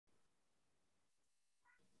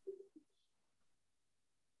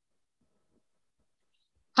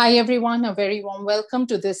Hi, everyone. A very warm welcome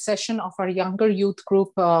to this session of our Younger Youth Group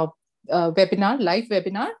webinar, live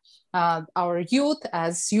webinar. Our youth,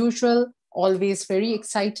 as usual, always very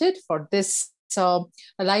excited for this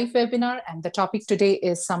live webinar. And the topic today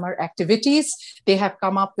is summer activities. They have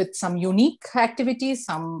come up with some unique activities,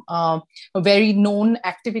 some very known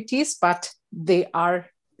activities, but they are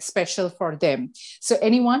special for them. So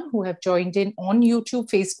anyone who have joined in on YouTube,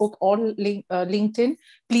 Facebook, or LinkedIn,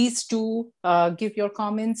 please do give your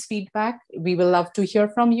comments, feedback. We will love to hear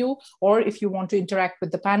from you. Or if you want to interact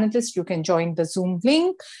with the panelists, you can join the Zoom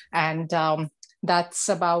link. And that's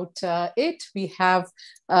about it. We have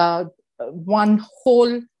one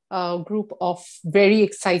whole group of very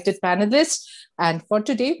excited panelists. And for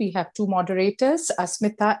today, we have two moderators,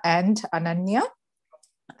 Asmita and Ananya.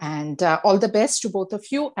 And all the best to both of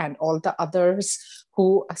you and all the others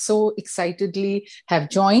who so excitedly have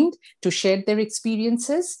joined to share their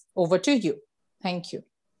experiences. Over to you. Thank you.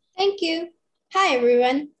 Thank you. Hi,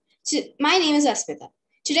 everyone. My name is Asmita.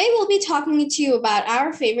 Today, we'll be talking to you about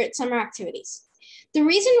our favorite summer activities. The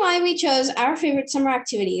reason why we chose our favorite summer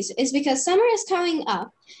activities is because summer is coming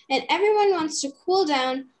up and everyone wants to cool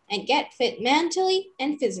down and get fit mentally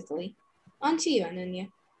and physically. On to you, Ananya.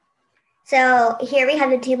 So here we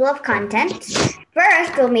have the table of contents.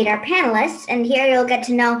 First, we'll meet our panelists, and here you'll get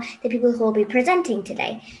to know the people who will be presenting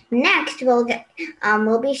today. Next, we'll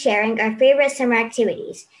be sharing our favorite summer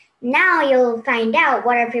activities. Now you'll find out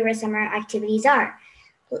what our favorite summer activities are.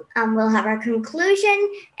 We'll have our conclusion,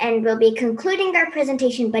 and we'll be concluding our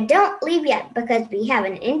presentation, but don't leave yet because we have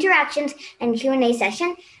an interactions and Q&A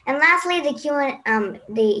session. And lastly, the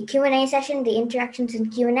Q&A session, the interactions and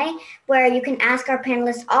Q&A, where you can ask our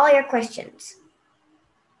panelists all your questions.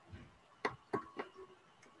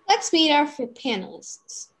 Let's meet our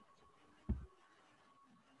panelists.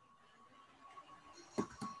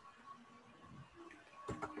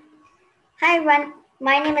 Hi, everyone.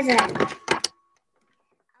 My name is Anand.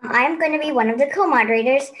 I'm going to be one of the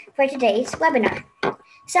co-moderators for today's webinar.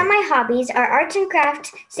 Some of my hobbies are arts and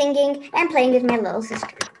crafts, singing, and playing with my little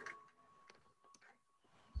sister.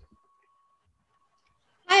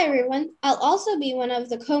 Hi, everyone. I'll also be one of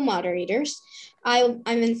the co-moderators. I'm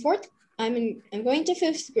going to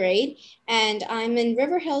 5th grade, and I'm in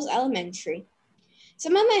River Hills Elementary.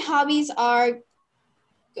 Some of my hobbies are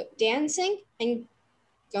dancing and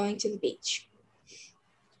going to the beach.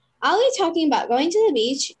 I'll be talking about going to the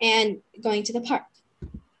beach and going to the park.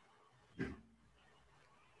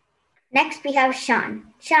 Next, we have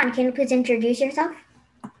Sean. Sean, can you please introduce yourself?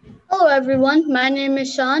 Hello, everyone. My name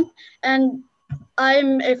is Sean, and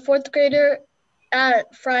I'm a 4th grader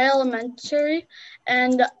at Fry Elementary,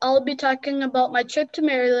 and I'll be talking about my trip to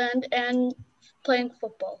Maryland and playing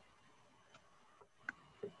football.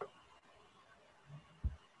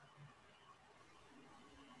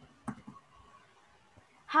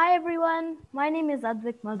 Hi everyone, my name is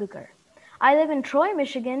Advik Madhukar. I live in Troy,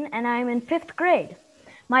 Michigan, and I'm in 5th grade.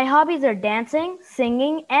 My hobbies are dancing,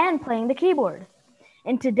 singing, and playing the keyboard.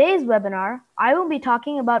 In today's webinar, I will be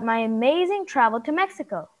talking about my amazing travel to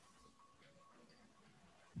Mexico.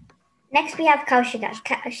 Next, we have Kaushika.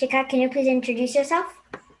 Kaushika, can you please introduce yourself?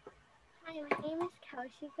 Hi, my name is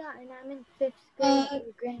Kaushika, and I'm in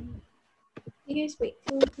 5th grade. You guys wait.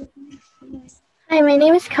 Hi, my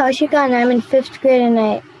name is Kaushika, and I'm in 5th grade, and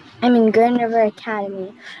I'm in Grand River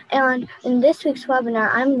Academy. And in this week's webinar,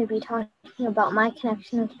 I'm going to be talking about my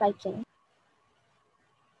connection with biking.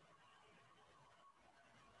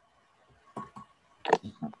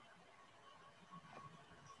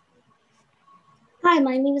 Hi,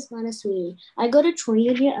 my name is Manaswini. I go to Troy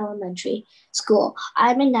Union Elementary School.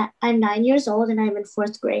 I'm 9 years old, and I'm in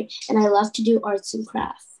 4th grade, and I love to do arts and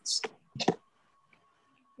crafts.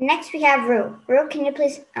 Next, we have Rue. Rue, can you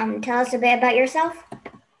please tell us a bit about yourself?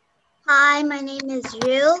 Hi, my name is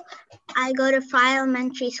Rue. I go to Fry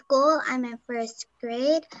Elementary School. I'm in 1st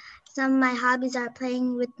grade. Some of my hobbies are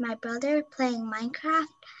playing with my brother, playing Minecraft.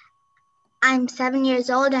 I'm 7 years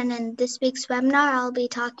old, and in this week's webinar, I'll be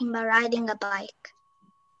talking about riding a bike.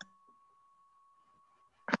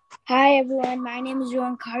 Hi, everyone. My name is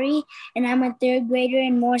Rohan Kari, and I'm a 3rd grader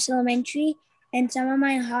in Morse Elementary. And some of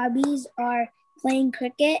my hobbies are playing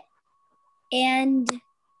cricket and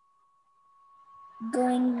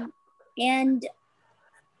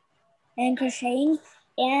crocheting,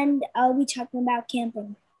 and I'll be talking about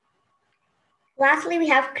camping. Lastly, we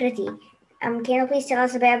have Kriti. Can you please tell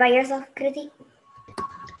us a bit about yourself, Kriti?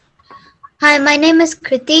 Hi, my name is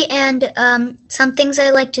Kriti, and some things I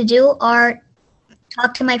like to do are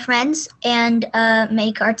talk to my friends and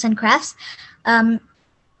make arts and crafts.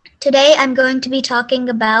 Today, I'm going to be talking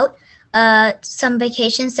about some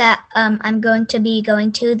vacations that I'm going to be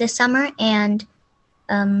going to this summer and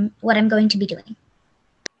what I'm going to be doing.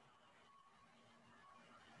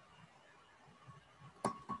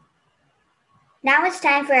 Now it's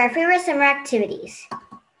time for our favorite summer activities.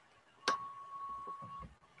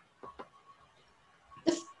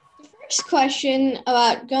 The first question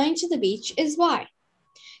about going to the beach is why?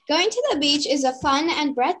 Going to the beach is a fun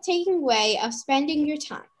and breathtaking way of spending your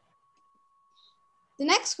time. The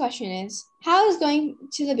next question is, how is going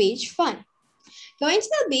to the beach fun? Going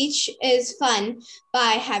to the beach is fun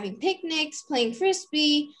by having picnics, playing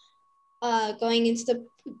frisbee,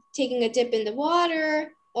 taking a dip in the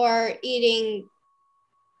water, or eating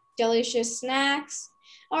delicious snacks,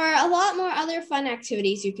 or a lot more other fun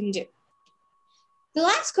activities you can do. The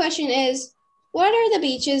last question is, what are the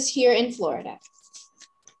beaches here in Florida?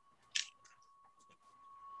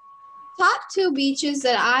 Top 2 beaches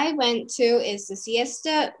that I went to is the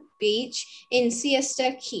Siesta Beach in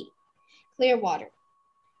Siesta Key, Clearwater.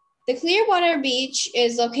 The Clearwater Beach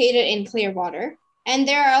is located in Clearwater, and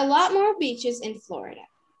there are a lot more beaches in Florida.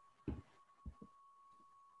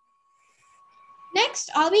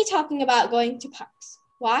 Next, I'll be talking about going to parks.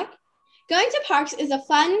 Why? Going to parks is a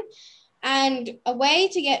fun and a way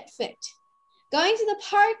to get fit. Going to the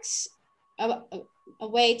parks, a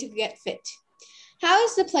way to get fit. How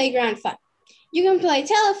is the playground fun? You can play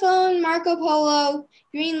telephone, Marco Polo,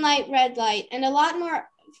 green light, red light, and a lot more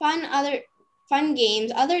fun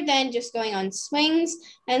games other than just going on swings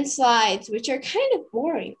and slides, which are kind of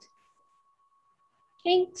boring.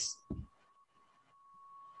 Thanks.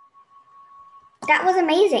 That was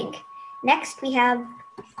amazing. Next, we have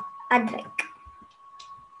Advik.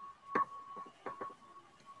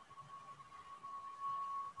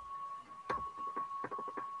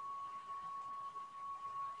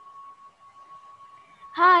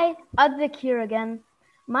 Hi, Advik here again.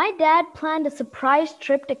 My dad planned a surprise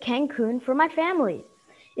trip to Cancun for my family.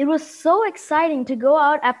 It was so exciting to go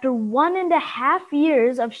out after 1.5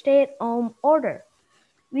 years of stay-at-home order.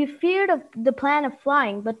 We feared of the plan of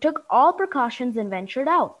flying, but took all precautions and ventured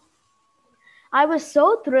out. I was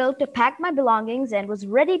so thrilled to pack my belongings and was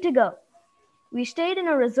ready to go. We stayed in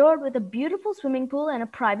a resort with a beautiful swimming pool and a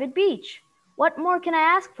private beach. What more can I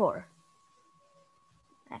ask for?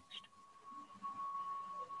 Next.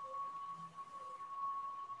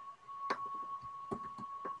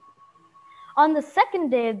 On the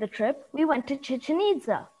second day of the trip, we went to Chichen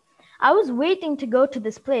Itza. I was waiting to go to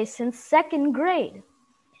this place since 2nd grade.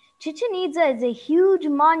 Chichen Itza is a huge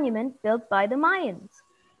monument built by the Mayans.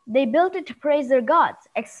 They built it to praise their gods,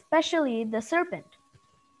 especially the serpent.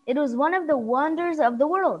 It was one of the wonders of the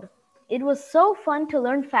world. It was so fun to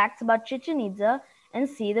learn facts about Chichen Itza and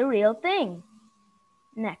see the real thing.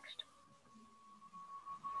 Next.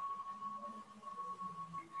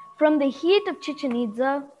 From the heat of Chichen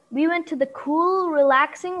Itza, we went to the cool,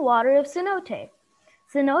 relaxing water of Cenote.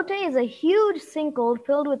 Cenote is a huge sinkhole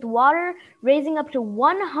filled with water raising up to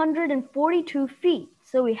 142 feet,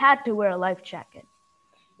 so we had to wear a life jacket.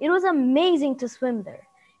 It was amazing to swim there.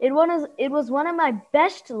 It was one of my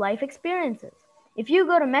best life experiences. If you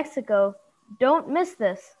go to Mexico, don't miss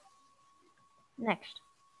this. Next.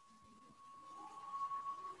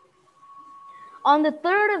 On the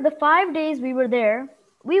 3rd of the 5 days we were there,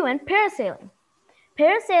 we went parasailing.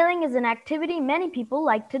 Parasailing is an activity many people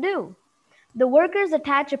like to do. The workers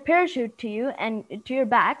attach a parachute to you and to your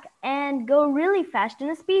back and go really fast in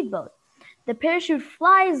a speedboat. The parachute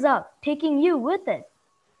flies up, taking you with it.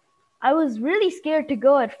 I was really scared to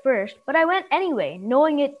go at first, but I went anyway,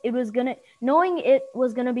 knowing it was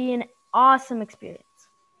gonna be an awesome experience.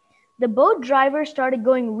 The boat driver started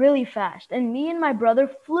going really fast, and me and my brother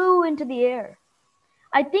flew into the air.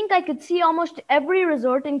 I think I could see almost every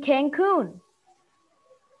resort in Cancun.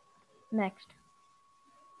 Next.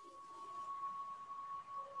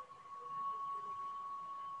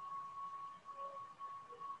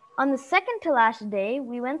 On the second to last day,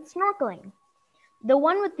 we went snorkeling. The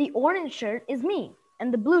one with the orange shirt is me,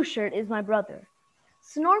 and the blue shirt is my brother.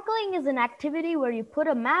 Snorkeling is an activity where you put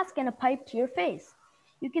a mask and a pipe to your face.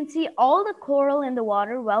 You can see all the coral in the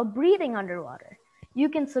water while breathing underwater. You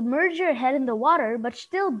can submerge your head in the water but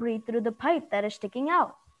still breathe through the pipe that is sticking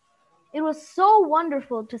out. It was so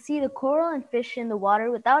wonderful to see the coral and fish in the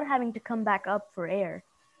water without having to come back up for air.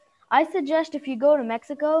 I suggest if you go to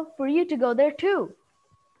Mexico, for you to go there too.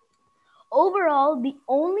 Overall, the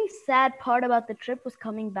only sad part about the trip was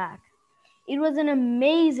coming back. It was an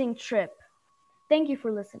amazing trip. Thank you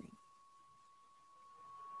for listening.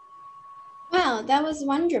 Wow, that was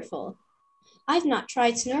wonderful. I've not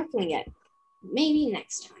tried snorkeling yet. Maybe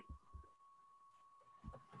next time.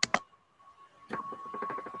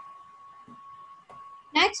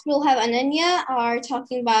 Next, we'll have Ananya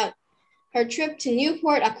talking about her trip to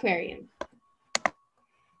Newport Aquarium.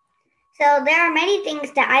 So there are many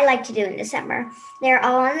things that I like to do in the summer. They're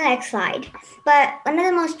all on the next slide. But one of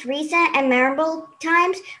the most recent and memorable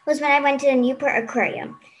times was when I went to the Newport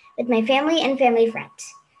Aquarium with my family and family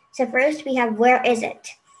friends. So first we have, where is it?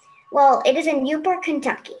 Well, it is in Newport,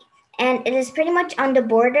 Kentucky, and it is pretty much on the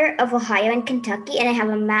border of Ohio and Kentucky, and I have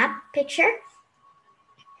a map picture.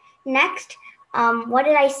 Next, what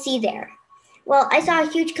did I see there? Well, I saw a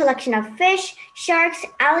huge collection of fish, sharks,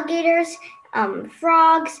 alligators,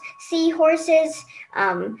 frogs, seahorses,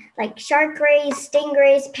 like shark rays,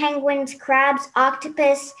 stingrays, penguins, crabs,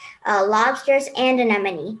 octopus, lobsters, and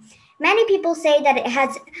anemone. Many people say that it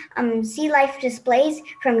has sea life displays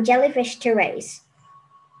from jellyfish to rays.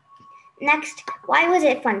 Next, why was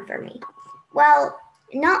it fun for me? Well,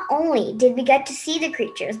 not only did we get to see the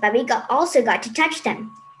creatures, but we also got to touch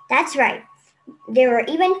them. That's right. There were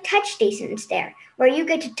even touch stations there where you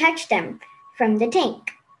get to touch them from the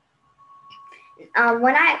tank.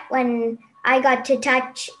 When I got to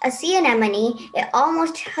touch a sea anemone, it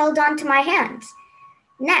almost held onto my hands.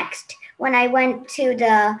 Next, when I went to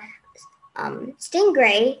the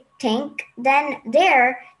stingray tank, then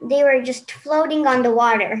there they were just floating on the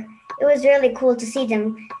water. It was really cool to see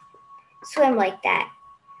them swim like that.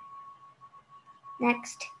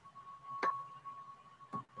 Next.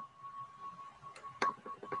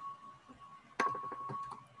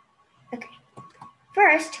 Okay.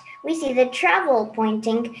 First, we see the travel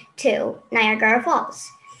pointing to Niagara Falls.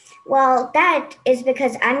 Well, that is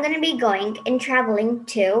because I'm going to be going and traveling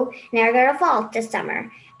to Niagara Falls this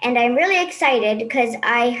summer. And I'm really excited because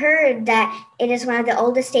I heard that it is one of the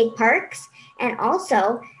oldest state parks. And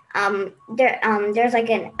also, there's like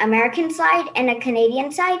an American side and a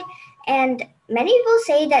Canadian side. And many people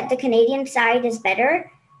say that the Canadian side is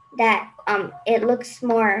better, that it looks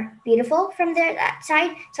more beautiful from that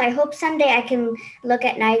side. So I hope someday I can look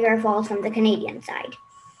at Niagara Falls from the Canadian side.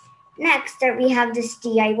 Next, we have this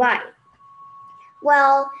DIY.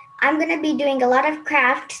 Well, I'm going to be doing a lot of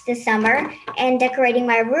crafts this summer and decorating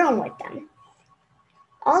my room with them.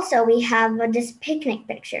 Also, we have this picnic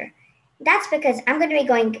picture. That's because I'm going to be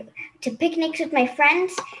going to picnics with my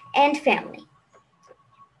friends and family.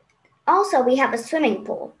 Also, we have a swimming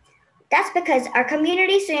pool. That's because our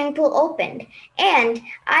community swimming pool opened, and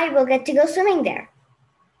I will get to go swimming there.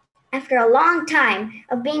 After a long time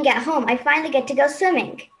of being at home, I finally get to go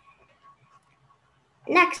swimming.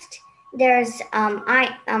 Next, there's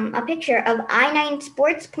a picture of I9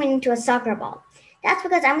 Sports pointing to a soccer ball. That's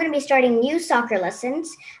because I'm going to be starting new soccer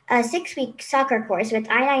lessons, a 6-week soccer course with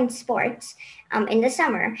I9 Sports in the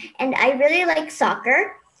summer. And I really like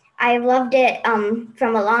soccer. I've loved it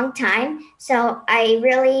from a long time. So I'm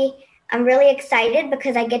really excited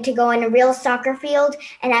because I get to go on a real soccer field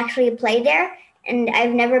and actually play there. And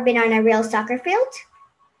I've never been on a real soccer field.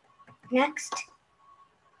 Next.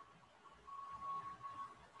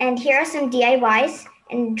 And here are some DIYs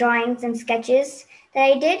and drawings and sketches that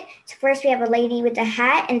I did. So first we have a lady with a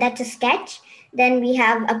hat, and that's a sketch. Then we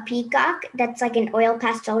have a peacock, that's like an oil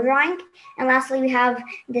pastel drawing. And lastly, we have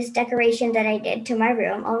this decoration that I did to my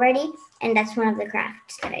room already, and that's one of the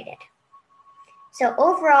crafts that I did. So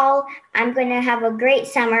overall, I'm going to have a great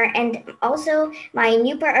summer, and also my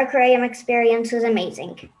Newport Aquarium experience was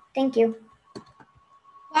amazing. Thank you.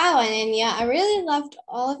 Wow, Ananya, I really loved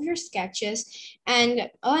all of your sketches, and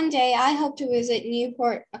one day I hope to visit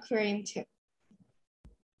Newport Aquarium too.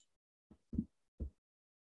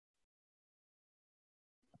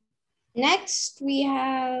 Next, we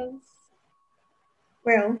have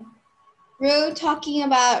Rue talking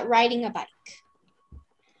about riding a bike.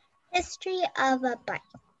 History of a bike.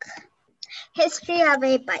 History of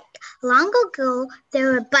a bike. Long ago,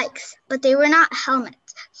 there were bikes, but they were not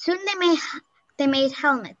helmets. Soon they made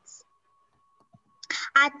helmets.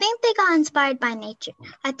 I think they got inspired by nature.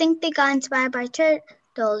 I think they got inspired by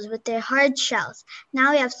turtles with their hard shells.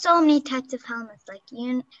 Now we have so many types of helmets like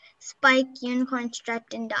spike, unicorn,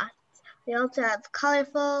 striped, and dots. We also have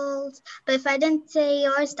colorfuls, but if I didn't say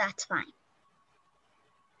yours, that's fine.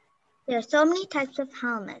 There are so many types of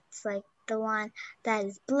helmets, like the one that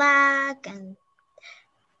is black, and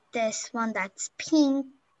this one that's pink,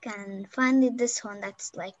 and finally this one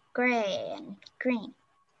that's like gray and green.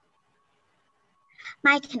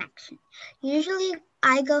 My connection. Usually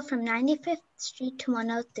I go from 95th Street to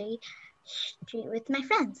 103rd Street with my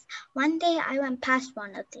friends. One day I went past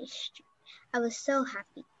 103rd Street. I was so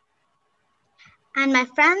happy. And my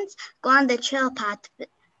friends go on the trail path.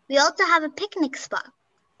 We also have a picnic spot,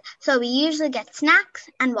 so we usually get snacks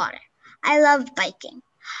and water. I love biking.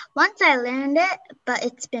 Once I learned it, but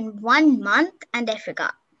it's been 1 month and I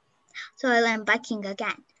forgot. So I learned biking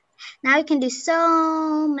again. Now I can do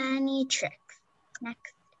so many tricks.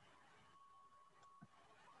 Next.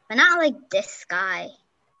 But not like this guy.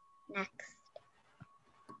 Next.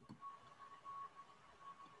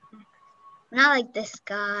 Not like this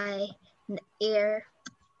guy in the ear.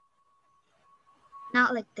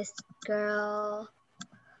 Not like this girl.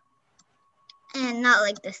 And not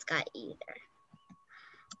like this guy either.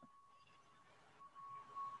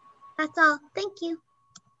 That's all. Thank you.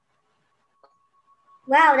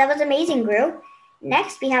 Wow, that was amazing, Gru.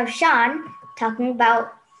 Next, we have Sean talking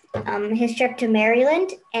about his trip to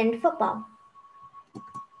Maryland and football.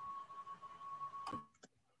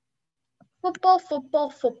 Football, football,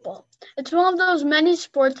 football. It's one of those many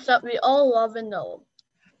sports that we all love and know.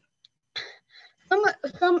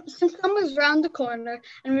 Since summer's around the corner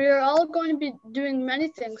and we are all going to be doing many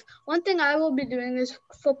things, one thing I will be doing is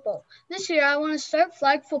football. This year I want to start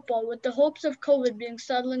flag football with the hopes of COVID being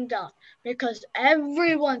settling down because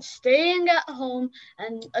everyone's staying at home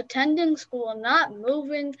and attending school and not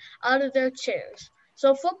moving out of their chairs.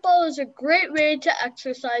 So football is a great way to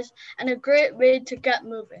exercise and a great way to get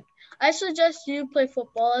moving. I suggest you play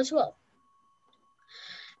football as well.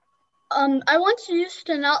 I once used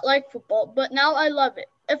to not like football, but now I love it.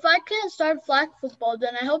 If I can't start flag football,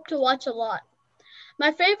 then I hope to watch a lot.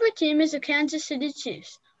 My favorite team is the Kansas City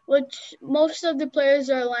Chiefs, which most of the players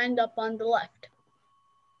are lined up on the left.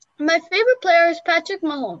 My favorite player is Patrick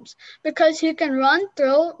Mahomes because he can run,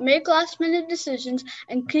 throw, make last-minute decisions,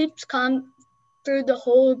 and keeps calm through the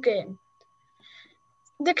whole game.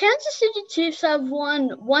 The Kansas City Chiefs have won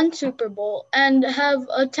one Super Bowl and have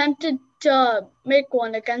attempted to make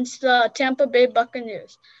one against the Tampa Bay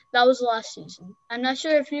Buccaneers. That was last season. I'm not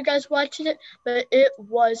sure if you guys watched it, but it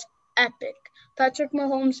was epic. Patrick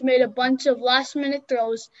Mahomes made a bunch of last-minute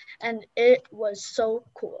throws, and it was so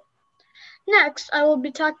cool. Next, I will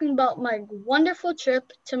be talking about my wonderful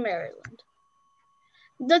trip to Maryland.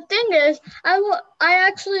 The thing is, I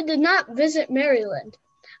actually did not visit Maryland.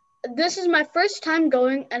 This is my first time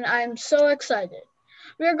going, and I am so excited.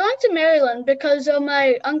 We are going to Maryland because of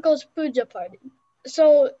my uncle's puja party.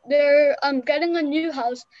 So they're getting a new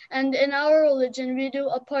house, and in our religion, we do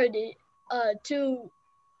a party to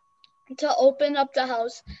open up the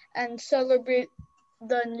house and celebrate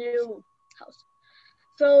the new house.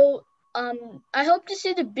 So I hope to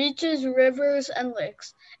see the beaches, rivers, and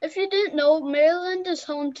lakes. If you didn't know, Maryland is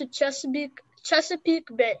home to Chesapeake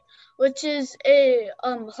Bay, which is a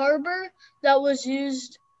harbor that was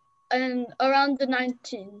used in around the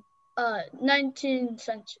 19th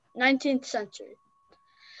century.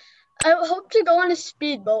 I hope to go on a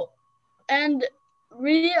speedboat, and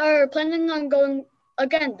we are planning on going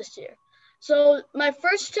again this year. So my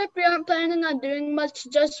first trip, we aren't planning on doing much,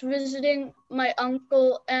 just visiting my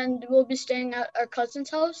uncle, and we'll be staying at our cousin's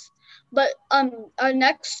house. But our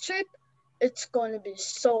next trip, it's going to be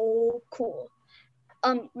so cool.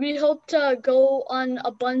 We hope to go on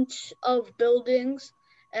a bunch of buildings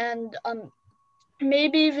and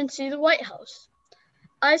maybe even see the White House.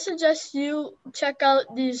 I suggest you check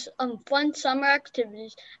out these fun summer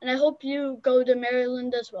activities, and I hope you go to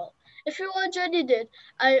Maryland as well. If you already did,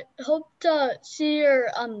 I hope to see your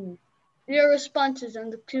responses in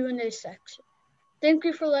the Q&A section. Thank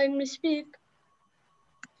you for letting me speak.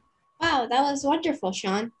 Wow, that was wonderful,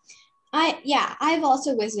 Sean. I've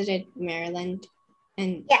also visited Maryland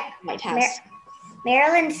and White House.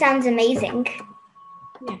 Maryland sounds amazing.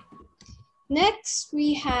 Yeah. Next,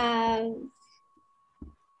 we have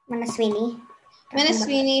Manaswini.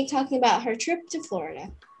 Manaswini talking about her trip to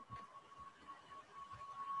Florida.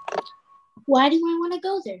 Why do I want to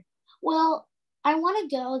go there? Well, I want to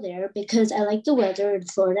go there because I like the weather in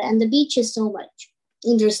Florida and the beaches so much.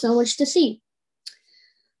 And there's so much to see.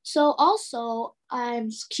 So also, I'm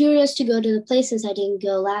curious to go to the places I didn't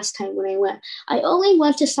go last time when I went. I only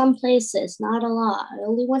went to some places, not a lot. I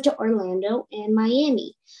only went to Orlando and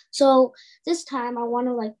Miami. So this time I want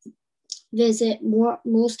to visit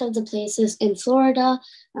most of the places in Florida.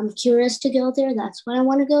 I'm curious to go there. That's why I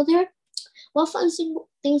want to go there. What fun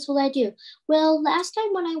things will I do? Well, last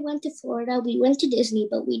time when I went to Florida, we went to Disney,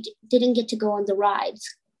 but we didn't get to go on the rides.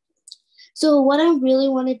 So what I really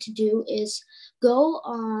wanted to do is go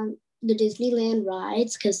on the Disneyland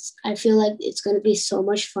rides because I feel like it's going to be so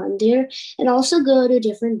much fun there, and also go to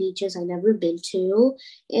different beaches I've never been to.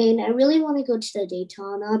 And I really want to go to the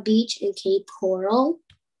Daytona Beach and Cape Coral.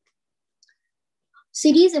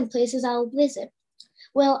 Cities and places I'll visit.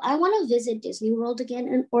 Well, I want to visit Disney World again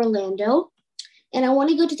in Orlando, and I want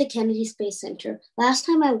to go to the Kennedy Space Center. Last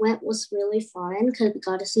time I went was really fun because we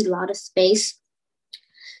got to see a lot of space.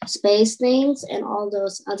 space things and all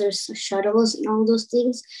those other shuttles and all those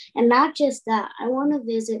things. And not just that, I want to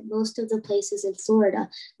visit most of the places in Florida,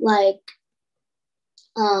 like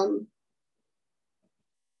the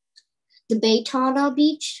Baytona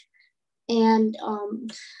Beach and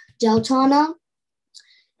Deltona.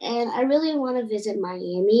 And I really want to visit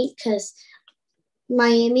Miami because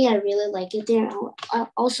Miami, I really like it there. I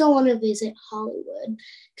also want to visit Hollywood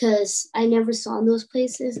because I never saw those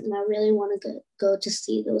places and I really want to go to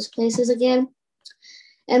see those places again.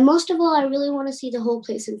 And most of all, I really want to see the whole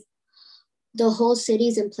place and the whole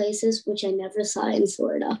cities and places which I never saw in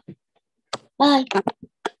Florida. Bye.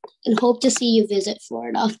 And hope to see you visit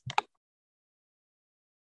Florida.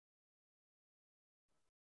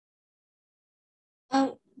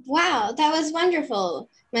 Wow, that was wonderful,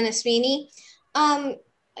 Manaswini.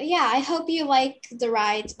 Yeah, I hope you like the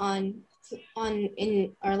rides on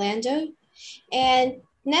in Orlando. And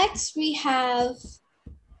next we have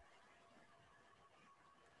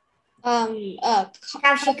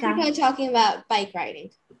Kaushika talking about bike riding.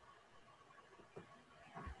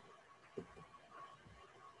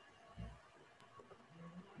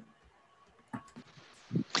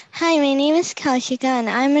 Hi, my name is Kaushika, and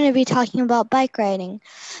I'm going to be talking about bike riding.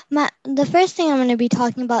 The first thing I'm going to be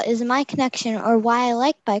talking about is my connection or why I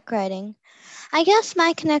like bike riding. I guess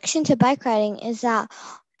my connection to bike riding is that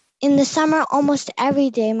in the summer, almost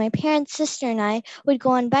every day, my parents, sister, and I would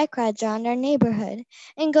go on bike rides around our neighborhood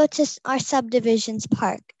and go to our subdivision's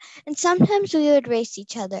park. And sometimes we would race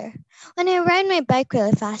each other. When I ride my bike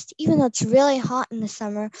really fast, even though it's really hot in the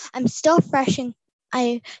summer,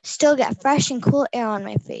 I still get fresh and cool air on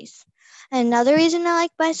my face. Another reason I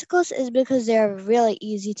like bicycles is because they're really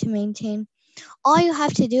easy to maintain. All you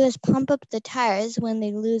have to do is pump up the tires when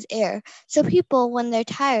they lose air. So people, when their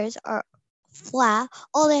tires are flat,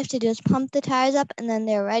 all they have to do is pump the tires up and then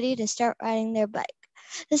they're ready to start riding their bike.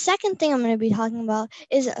 The second thing I'm going to be talking about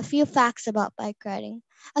is a few facts about bike riding.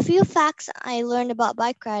 A few facts I learned about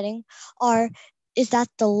bike riding is that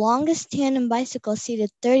the longest tandem bicycle seated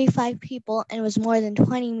 35 people and was more than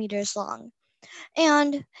 20 meters long.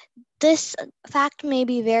 And this fact may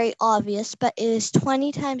be very obvious, but it is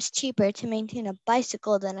 20 times cheaper to maintain a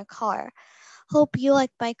bicycle than a car. Hope you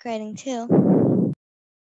like bike riding too.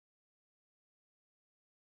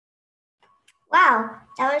 Wow,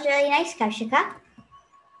 that was really nice, Kaushika.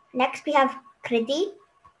 Next, we have Kriti.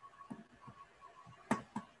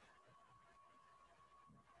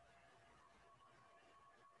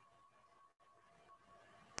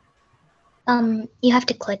 You have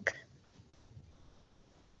to click.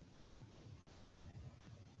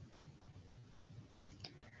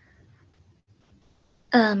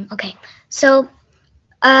 Okay, so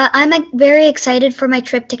I'm very excited for my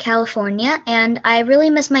trip to California, and I really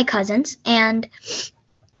miss my cousins. And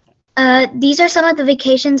these are some of the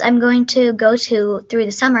vacations I'm going to go to through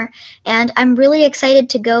the summer, and I'm really excited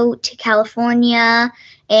to go to California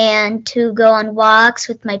and to go on walks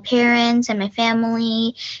with my parents and my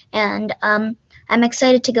family, and I'm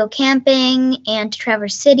excited to go camping and to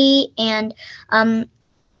Traverse City, and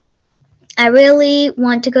I really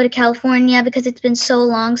want to go to California because it's been so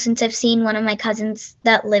long since I've seen one of my cousins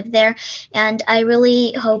that live there, and I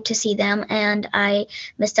really hope to see them, and I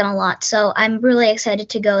miss them a lot. So I'm really excited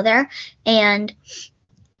to go there, and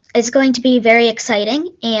it's going to be very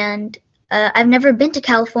exciting. And I've never been to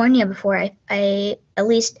California before. I at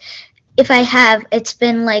least if I have, it's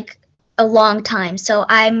been like a long time. So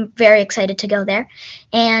I'm very excited to go there,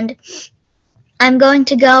 and I'm going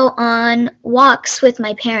to go on walks with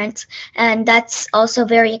my parents, and that's also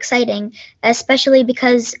very exciting, especially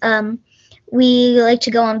because we like to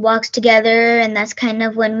go on walks together, and that's kind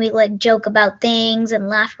of when we like joke about things and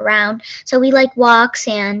laugh around. So we like walks,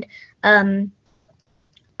 and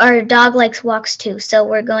our dog likes walks too. So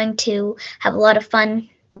we're going to have a lot of fun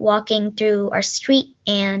walking through our street,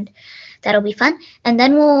 and that'll be fun. And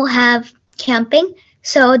then we'll have camping.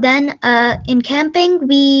 So then in camping,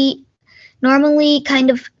 we normally kind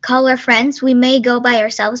of call our friends. We may go by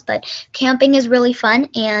ourselves, but camping is really fun,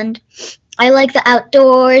 and I like the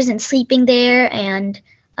outdoors and sleeping there, and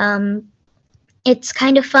it's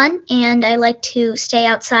kind of fun, and I like to stay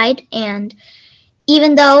outside, and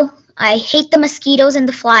even though I hate the mosquitoes and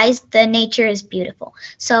the flies, the nature is beautiful.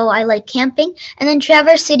 So I like camping. And then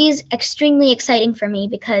Traverse City is extremely exciting for me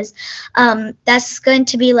because that's going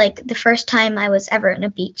to be like the first time I was ever on a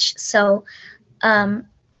beach. So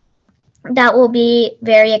that will be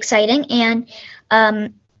very exciting. And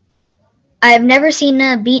I've never seen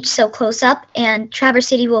a beach so close up, and Traverse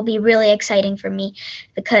City will be really exciting for me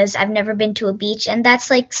because I've never been to a beach, and that's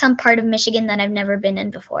like some part of Michigan that I've never been in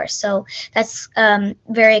before. So that's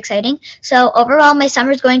very exciting. So overall, my summer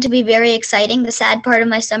is going to be very exciting. The sad part of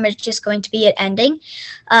my summer is just going to be it ending.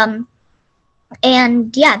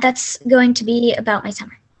 And yeah, that's going to be about my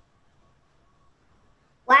summer.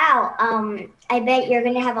 Wow. I bet you're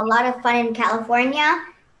going to have a lot of fun in California.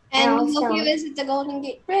 And we hope you visit the Golden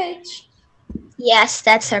Gate Bridge. Yes,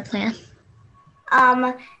 that's our plan.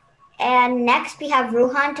 And next we have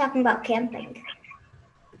Ruhan talking about camping.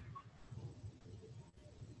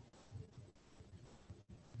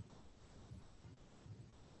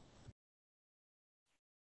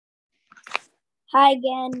 Hi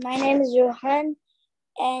again, my name is Rohan,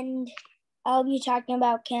 and I'll be talking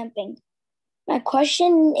about camping. My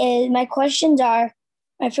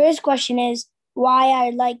first question is why I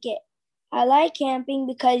like it. I like camping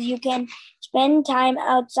because you can spend time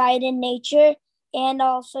outside in nature, and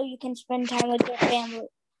also you can spend time with your family.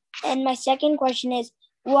 And my second question is,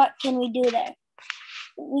 what can we do there?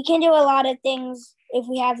 We can do a lot of things if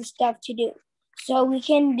we have the stuff to do. So we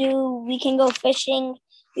can go fishing,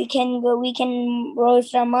 we can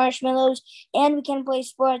roast our marshmallows, and we can play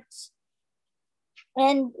sports.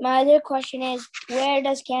 And my other question is, where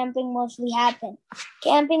does camping mostly happen?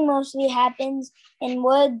 Camping mostly happens in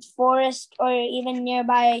woods, forest, or even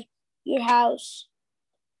nearby your house,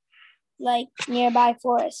 like nearby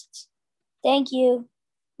forests. Thank you.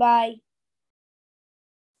 Bye.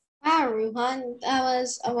 Wow, Ruhan, that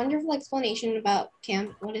was a wonderful explanation about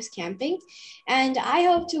what is camping. And I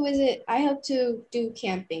hope to do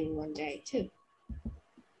camping one day too.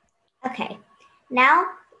 Okay, now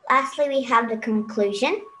lastly we have the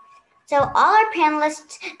conclusion. So all our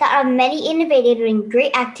panelists thought of many innovative and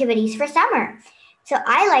great activities for summer. So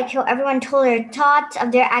I liked how everyone told their thoughts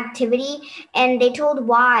of their activity and they told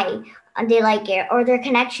why they like it or their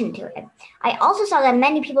connection to it. I also saw that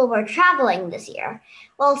many people were traveling this year.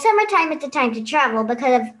 Well, summertime is the time to travel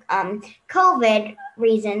because of COVID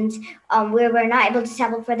reasons. We were not able to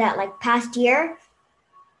travel for that past year.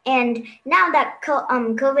 And now that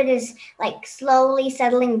COVID is slowly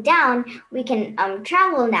settling down, we can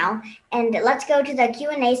travel now. And let's go to the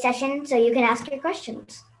Q&A session so you can ask your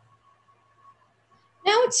questions.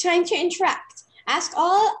 Now it's time to interact. Ask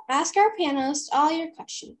our panelists all your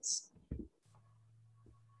questions.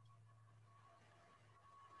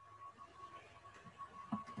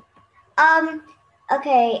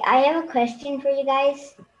 Okay, I have a question for you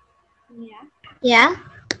guys. Yeah.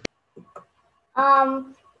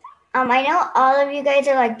 I know all of you guys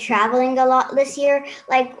are traveling a lot this year.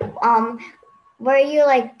 Were you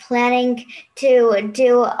planning to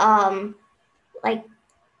do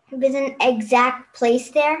visit an exact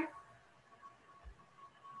place there?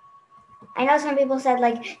 I know some people said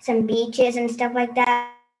some beaches and stuff like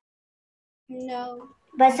that. No.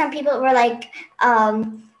 But some people were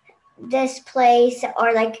this place,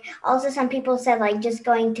 or also some people said just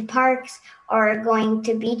going to parks or going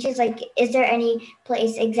to beaches. Is there any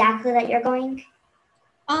place exactly that you're going?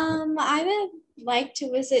 I would like to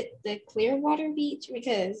visit the Clearwater Beach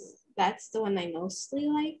because that's the one I mostly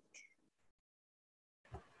like.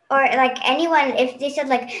 Or anyone, if they said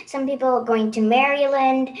some people going to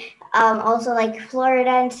Maryland, also Florida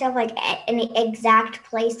and stuff, any exact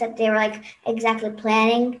place that they were exactly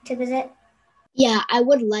planning to visit? Yeah, I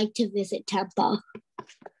would like to visit Tampa.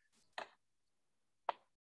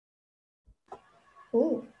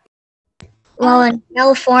 Ooh. Well, in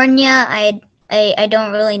California, I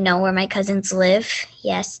don't really know where my cousins live.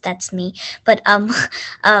 Yes, that's me. But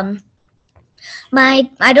I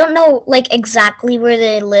don't know exactly where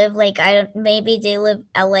they live. Maybe they live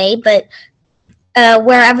LA, but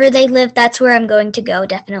wherever they live, that's where I'm going to go,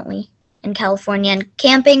 definitely, in California. And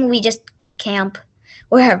camping, we just camp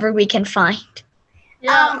wherever we can find.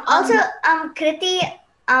 Yeah, Kriti,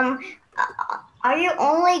 are you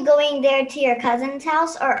only going there to your cousin's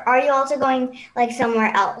house, or are you also going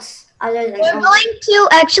somewhere else other than? We're going to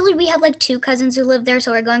actually. We have 2 cousins who live there,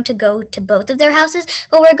 so we're going to go to both of their houses.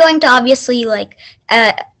 But we're going to obviously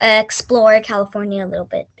explore California a little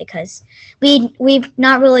bit because we've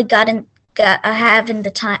not really had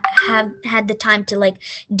the time to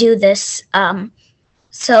do this.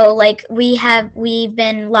 So we've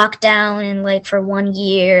been locked down and for 1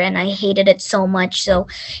 year, and I hated it so much. So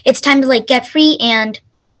it's time to get free, and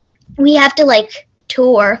we have to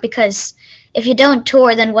tour, because if you don't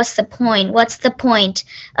tour, then what's the point? What's the point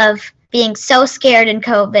of being so scared in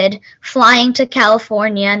COVID, flying to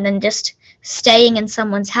California, and then just staying in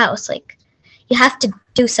someone's house? You have to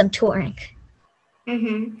do some touring.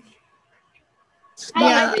 Mm-hmm. I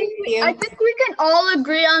Thank think you. I think we can all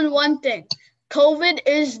agree on one thing. COVID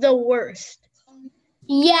is the worst.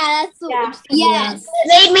 Yeah, that's what Yes.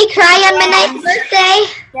 Made me cry on my ninth birthday.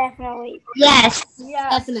 definitely. Yes.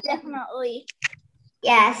 Yes, definitely.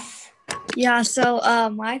 Yes. Yeah, so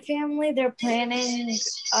my family, they're planning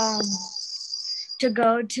to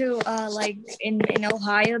go to like in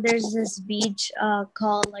Ohio. There's this beach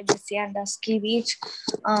called like the Sandusky Beach.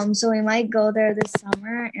 So we might go there this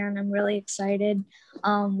summer, and I'm really excited.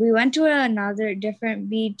 We went to another different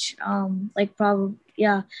beach like probably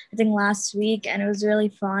I think last week, and it was really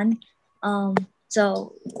fun.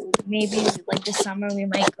 So maybe like this summer we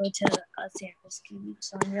might go to Sandusky Beach.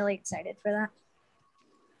 So I'm really excited for that.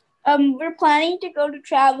 We're planning to go to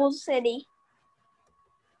Travel City.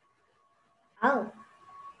 Oh.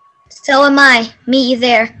 So am I. Meet you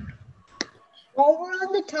there. While we're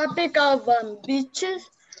on the topic of beaches,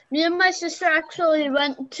 me and my sister actually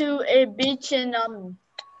went to a beach in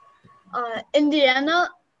Indiana.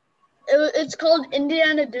 It's called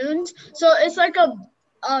Indiana Dunes. So it's like a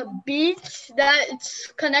beach that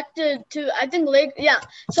it's connected to, I think, Lake. Yeah.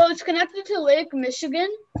 So it's connected to Lake Michigan.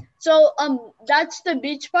 So that's the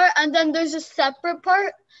beach part, and then there's a separate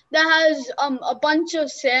part that has a bunch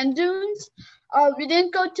of sand dunes. We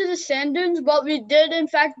didn't go to the sand dunes, but we did in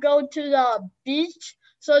fact go to the beach.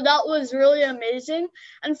 So that was really amazing.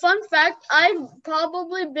 And fun fact, I've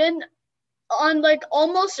probably been on like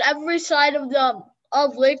almost every side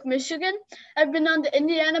of Lake Michigan. I've been on the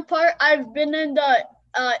Indiana part. I've been in the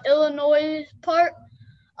Illinois part.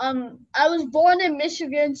 I was born in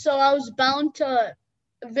Michigan, so I was bound to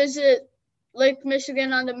visit Lake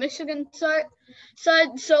Michigan on the Michigan side.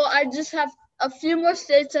 So I just have a few more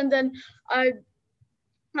states, and then I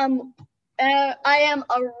am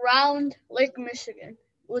around Lake Michigan,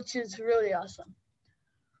 which is really awesome.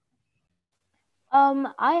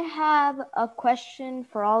 I have a question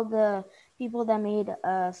for all the people that made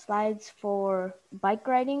slides for bike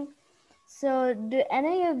riding. So, do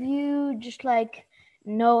any of you just like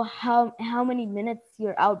know how many minutes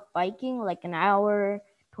you're out biking? Like an hour,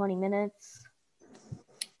 20 minutes?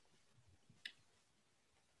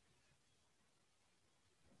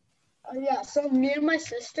 Yeah, so me and my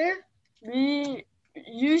sister, we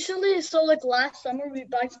usually, so like last summer, we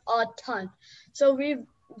biked a ton. So we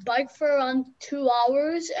biked for around 2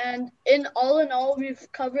 hours, and in all, we've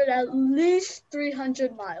covered at least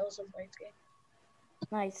 300 miles of biking.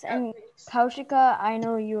 Nice. And Kaushika, I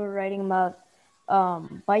know you were writing about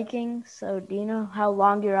biking. So do you know how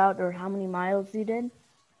long you're out or how many miles you did?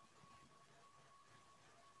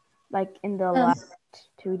 Like in the last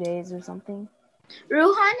 2 days or something?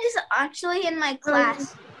 Ruhan is actually in my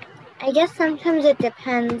class. I guess sometimes it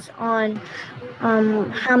depends on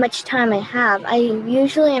how much time I have. I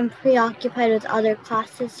usually am preoccupied with other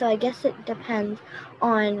classes, so I guess it depends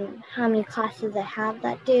on how many classes I have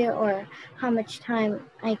that day or how much time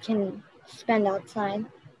I can spend outside.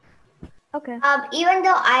 Okay. Even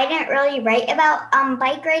though I didn't really write about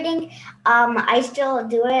bike riding, I still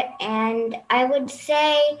do it, and I would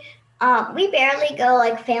say we barely go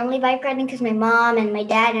like family bike riding because my mom and my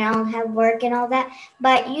dad and all have work and all that.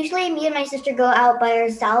 But usually, me and my sister go out by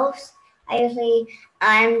ourselves.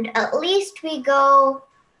 And at least we go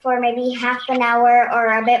for maybe half an hour or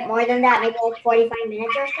a bit more than that, maybe like 45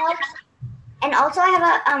 minutes or so. And also,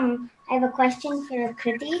 I have a question for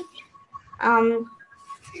Kriti.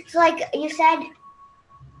 So like you said,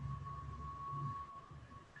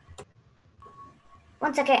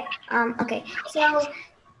 one second. Okay. So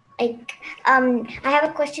like I have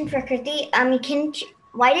a question for Kriti.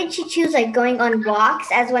 Why did she choose like going on walks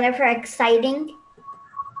as one of her exciting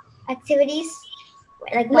activities?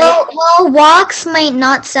 Like well, walks might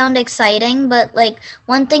not sound exciting, but like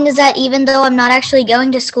one thing is that even though I'm not actually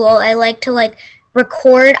going to school, I like to like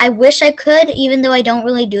record. I wish I could, even though I don't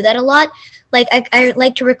really do that a lot. Like I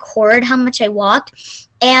like to record how much I walked,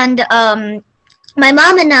 and my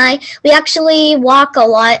mom and I, we actually walk a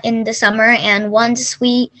lot in the summer, and once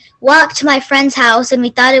we walked to my friend's house and we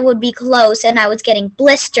thought it would be close and I was getting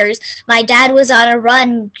blisters. My dad was on a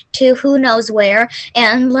run to who knows where,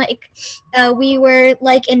 and like we were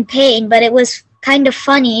like in pain, but it was kind of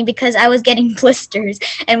funny because I was getting blisters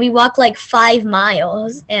and we walked like 5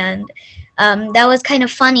 miles, and that was kind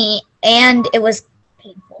of funny and it was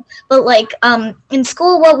painful. But like in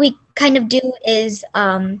school, what we kind of do is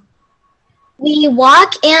we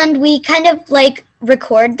walk and we kind of like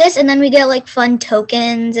record this, and then we get like fun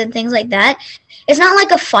tokens and things like that. It's not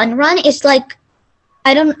like a fun run. It's like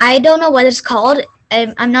I don't know what it's called.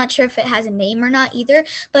 I'm not sure if it has a name or not either.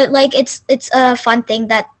 But like it's a fun thing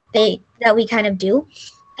that we kind of do,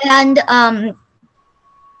 and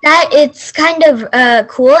that it's kind of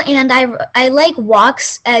cool, and I like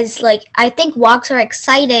walks as like I think walks are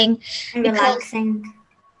exciting And because relaxing.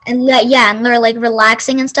 and yeah, and they're like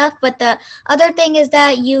relaxing and stuff. But the other thing is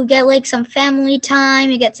that you get like some family time,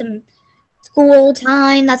 you get some school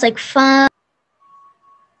time. That's like fun.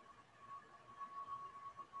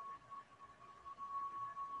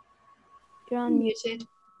 You're unmuted.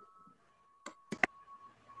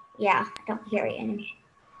 Yeah, I don't hear you anymore.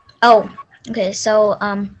 Oh, okay. So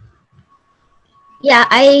yeah,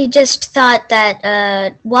 I just thought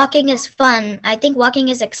that walking is fun. I think walking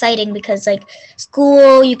is exciting because like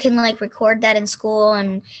school, you can like record that in school,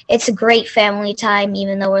 and it's a great family time.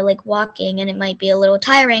 Even though we're like walking, and it might be a little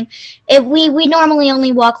tiring. We normally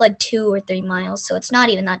only walk like 2 or 3 miles, so it's not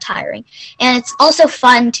even that tiring. And it's also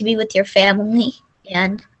fun to be with your family.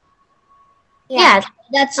 And yeah,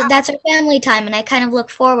 that's our family time, and I kind of look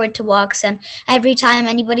forward to walks. And every time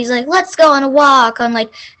anybody's like, "Let's go on a walk," I'm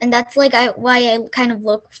like, and that's like why I kind of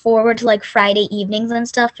look forward to like Friday evenings and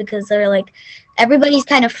stuff, because they're like, everybody's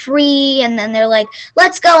kind of free, and then they're like,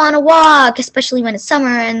 "Let's go on a walk," especially when it's summer,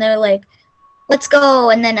 and they're like, "Let's go,"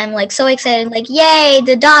 and then I'm like so excited, like, "Yay!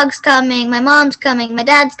 The dog's coming, my mom's coming, my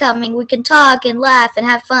dad's coming. We can talk and laugh and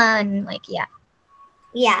have fun." Like, yeah.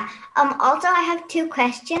 Yeah. Also, I have 2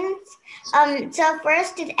 questions. So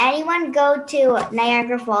first, did anyone go to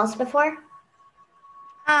Niagara Falls before?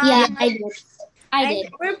 Yeah, I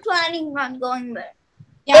did. We're planning on going there.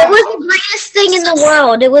 It was the greatest thing in the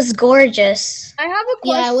world. It was gorgeous. I have a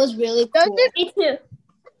question. Yeah, it was really cool. Me too.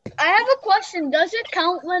 I have a question. Does it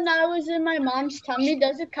count when I was in my mom's tummy?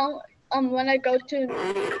 Does it count when I go to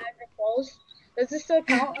Niagara Falls? Does it still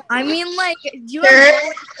count? I mean, like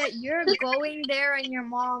you're going there in your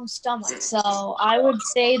mom's stomach, so I would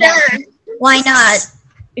say that. Why not?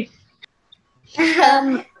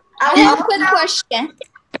 I have a quick question.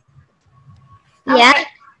 Yeah.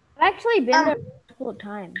 I've actually been there multiple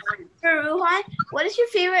times. For Ruhan, what is your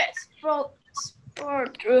favorite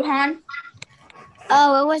sport, Ruhan?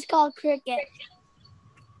 Oh, it was called cricket.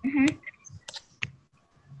 Mm-hmm.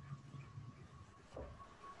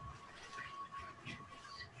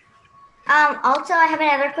 Also, I have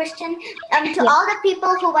another question. To all the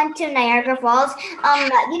people who went to Niagara Falls,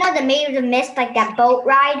 you know, the Made of the Mist, like that boat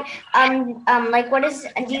ride. Like what is?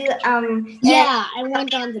 Do you Yeah, I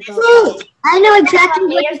went on the boat ride. I know exactly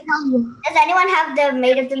what you're talking about. Does anyone have the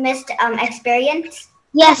Made of the Mist experience?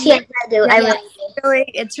 Yes, I do. Yeah.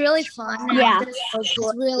 It's really fun. Yeah. It's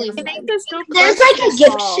really fun. There's like a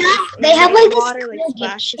gift shop. They have like this like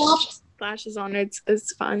gift shop. splashes on it.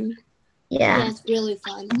 It's fun. Yeah, it's really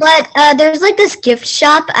fun. But there's like this gift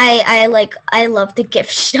shop. I love the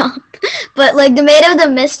gift shop. But like the Made of the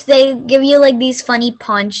Mist, they give you like these funny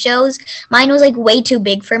ponchos. Mine was like way too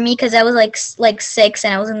big for me because I was like 6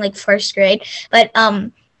 and I was in like 1st grade. But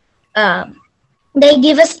they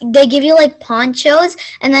give you like ponchos,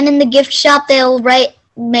 and then in the gift shop they'll write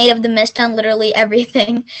Made of the Mist on literally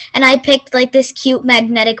everything. And I picked like this cute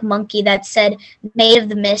magnetic monkey that said Made of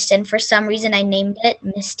the Mist, and for some reason I named it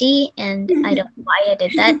Misty, and I don't know why I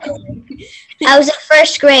did that. I was in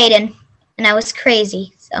 1st grade and I was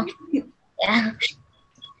crazy. So yeah.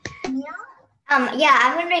 Yeah,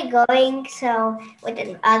 I'm gonna be going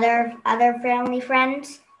with other family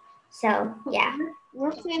friends. So yeah.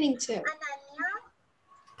 We're planning to. So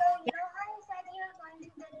Johan said you were going to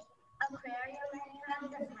the aquarium and you have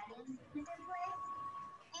the petting zoo place.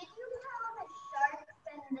 Did you count the sharks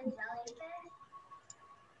and the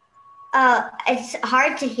jellyfish? It's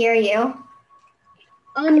hard to hear you.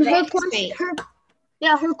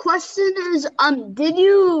 Her question is, did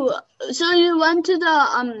you, so you went to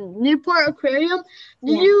the Newport Aquarium,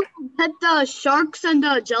 did you pet the sharks and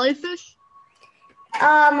the jellyfish?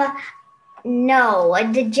 No,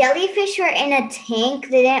 the jellyfish were in a tank.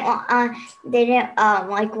 They didn't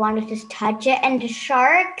like want to just touch it. And the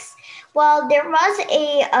sharks, well, there was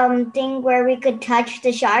a thing where we could touch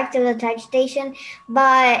the sharks. There was a touch station,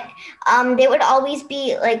 but they would always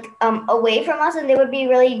be like away from us, and they would be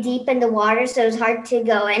really deep in the water, so it was hard to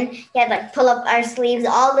go in. You had to like pull up our sleeves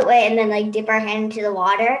all the way and then like dip our hand into the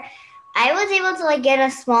water. I was able to like get a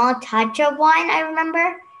small touch of one, I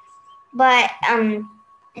remember, but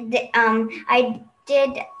I did,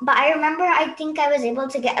 but I remember I think I was able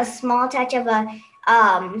to get a small touch of a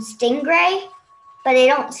stingray, but they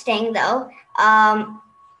don't sting though.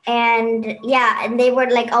 And yeah, and they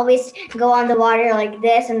would like always go on the water like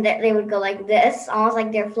this, and they would go like this, almost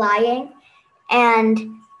like they're flying.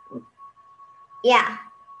 And yeah,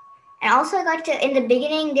 and also I got to, in the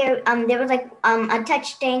beginning there was like a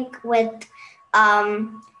touch tank with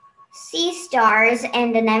sea stars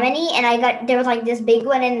and anemone, and there was like this big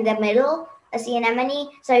one in the middle a sea anemone,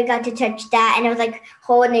 so I got to touch that, and it was like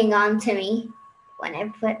holding on to me when I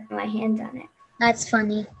put my hands on it. That's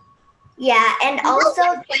funny. Yeah, and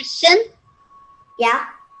also Question: yeah.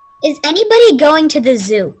 Is anybody going to the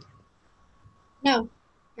zoo? No,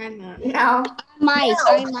 I'm not. No.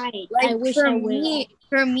 I might. Like I wish for I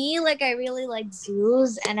would. me, like I really like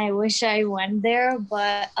zoos, and I wish I went there,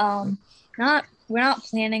 but we're not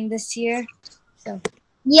planning this year. So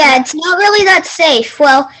Yeah, it's not really that safe.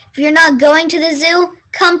 Well, if you're not going to the zoo,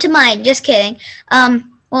 come to mine. Just kidding.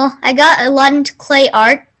 Well, I got a lot into clay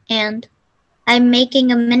art, and I'm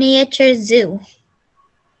making a miniature zoo.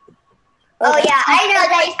 Oh yeah, I know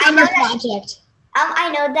that. Project.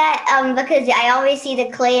 I know that. Because I always see the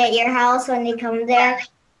clay at your house when they come there.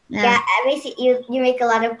 Yeah, I always see you make a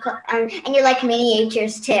lot of and you like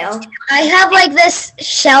miniatures too. I have like this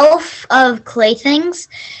shelf of clay things,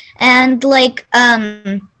 and like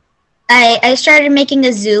I started making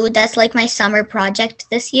a zoo. That's like my summer project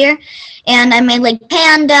this year, and I made like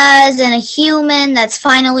pandas and a human that's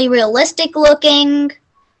finally realistic looking,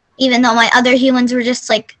 even though my other humans were just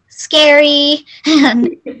like scary.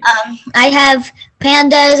 And I have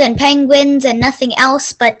pandas and penguins and nothing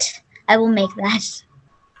else, but I will make that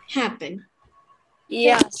happen.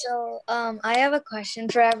 yeah, so I have a question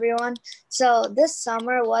for everyone. So this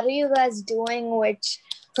summer, what are you guys doing? Which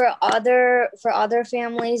for other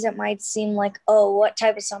families, it might seem like, oh, what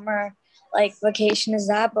type of summer like vacation is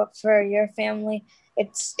that? But for your family,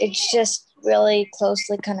 it's just really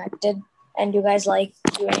closely connected, and you guys like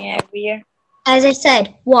doing it every year. As I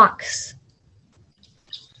said, walks.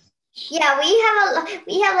 Yeah,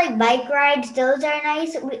 we have like bike rides. Those are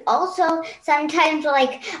nice. We also sometimes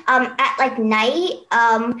like at like night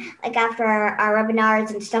like after our webinars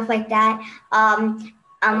and stuff like that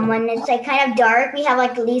when it's like kind of dark, we have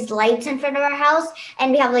like these lights in front of our house,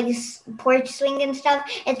 and we have like this porch swing and stuff.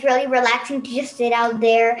 It's really relaxing to just sit out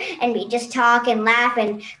there and we just talk and laugh,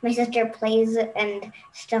 and my sister plays and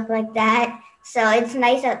stuff like that. So it's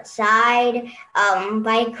nice outside,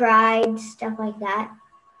 bike rides, stuff like that.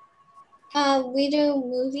 We do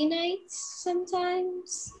movie nights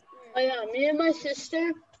sometimes. Oh yeah, me and my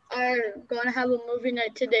sister are going to have a movie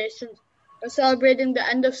night today since we're celebrating the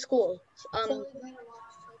end of school.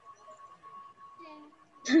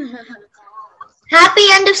 Happy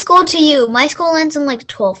end of school to you. My school ends in like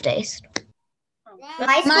 12 days.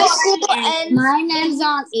 My school ends. Mine ends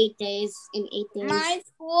on 8 days. In 8 days. My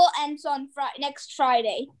school ends on next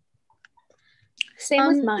Friday. Same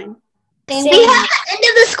with mine. We have the end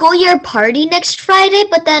of the school year party next Friday,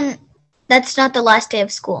 but then that's not the last day of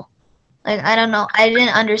school. Like, I don't know. I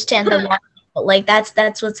didn't understand the law, but like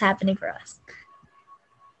that's what's happening for us.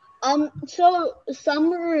 So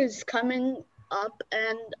summer is coming up,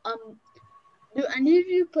 and do any of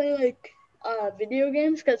you play like video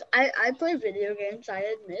games? Because I play video games, I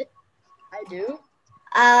admit. I do.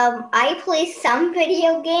 I play some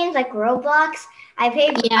video games like Roblox. Me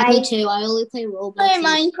too. I only play Roblox. Play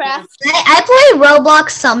Minecraft. I play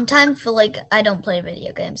Roblox sometimes, but like I don't play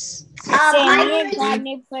video games.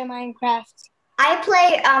 I play Minecraft. I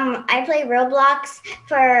play Roblox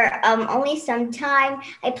for only some time.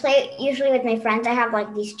 I play usually with my friends. I have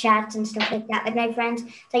like these chats and stuff like that with my friends.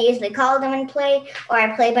 So I usually call them and play, or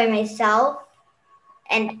I play by myself.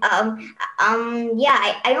 And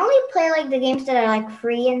yeah, I only play like the games that are like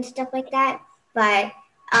free and stuff like that. But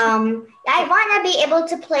I want to be able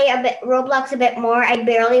to play Roblox a bit more. I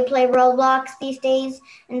barely play Roblox these days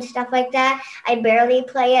and stuff like that. I barely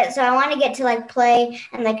play it, so I want to get to like play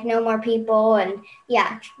and like know more people and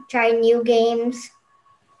yeah, try new games.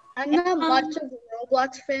 I'm not much of a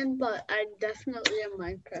Roblox fan, but I'm definitely a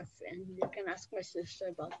Minecraft fan. You can ask my sister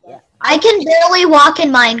about that. Yeah. I can barely walk in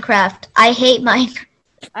Minecraft. I hate Minecraft.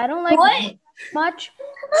 I don't like What? much.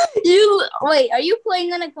 Are you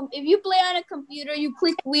playing on if you play on a computer, you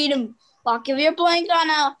click weed and walk. If you're playing on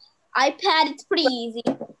a iPad, it's pretty easy.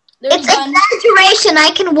 It's exaggeration.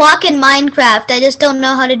 I can walk in Minecraft. I just don't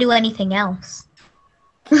know how to do anything else.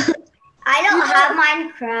 I don't have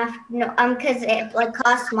Minecraft, no, because it like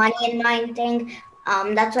costs money in mine thing.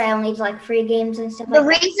 That's why I only do like free games and stuff. The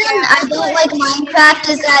reason I don't like Minecraft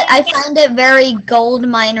is that I find it very gold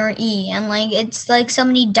miner-y, and like it's like so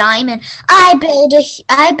many diamond.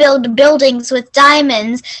 I build buildings with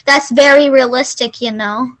diamonds. That's very realistic, you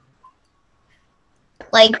know.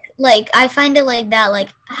 Like I find it like that.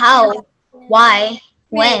 Like how, why,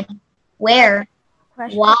 when, where,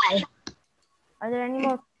 why. Are there any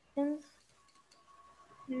more questions?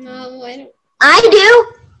 No, I don't. I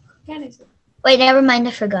do. Kind of. Wait, never mind.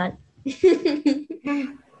 I forgot.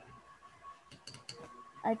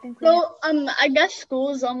 I think So I guess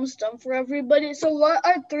school is almost done for everybody. So what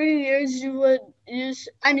are 3 years you would use?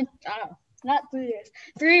 I mean, not 3 years.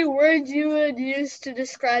 3 words you would use to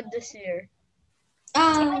describe this year.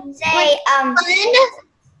 Say Fun,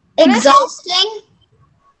 exhausting.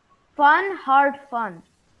 fun, hard fun.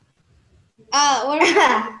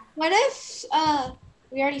 What if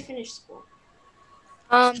we already finished school?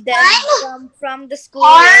 Then from the school,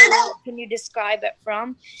 what can you describe it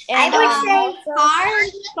from? And I would say also,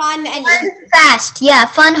 Hard, fun, and easy. Fast. Yeah,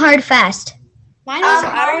 fun, hard, fast. Mine was I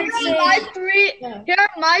hard, would easy. say Here are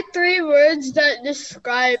my 3 words that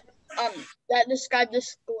describe this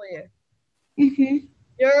school year. Mm-hmm.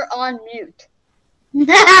 You're on mute.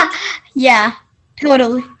 Yeah,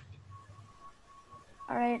 totally.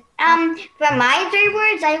 All right. For my 3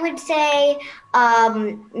 words, I would say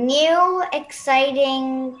new,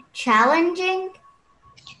 exciting, challenging.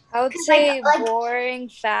 I would say boring,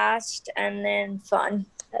 fast, and then fun.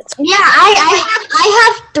 That's Yeah, I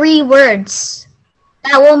have 3 words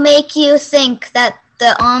that will make you think that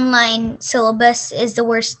the online syllabus is the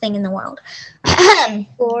worst thing in the world.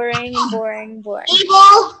 boring, boring, boring.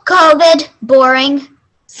 Evil, COVID, boring,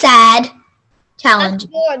 sad,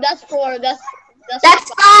 challenging. That's 4. That's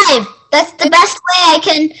 5. That's the best way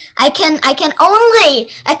I can only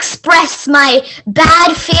express my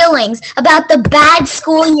bad feelings about the bad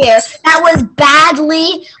school year that was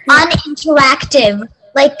badly uninteractive.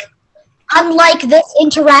 Like, unlike this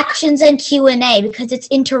interactions and Q&A because it's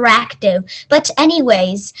interactive. But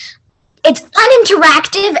anyways, it's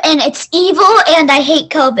uninteractive and it's evil and I hate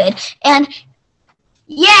COVID. And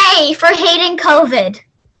yay for hating COVID.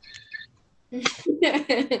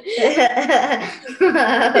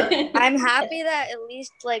 I'm happy that at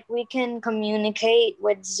least like we can communicate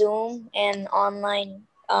with Zoom and online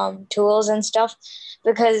tools and stuff,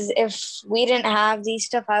 because if we didn't have these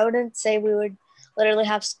stuff, I wouldn't say we would literally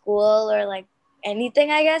have school or like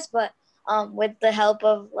anything, I guess. But with the help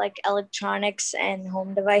of like electronics and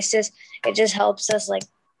home devices, it just helps us like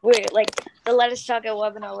the Let Us Talk It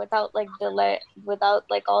webinar without like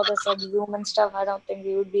all this like Zoom and stuff. I don't think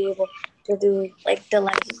we would be able to do like the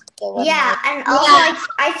webinar. Yeah, and also like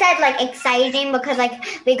I said like exciting because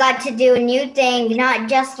like we got to do a new thing, not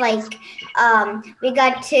just like we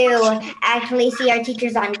got to actually see our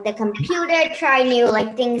teachers on the computer, try new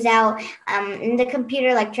like things out in the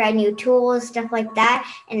computer, like try new tools, stuff like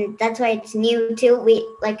that, and that's why it's new too. We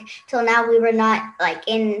like till now we were not like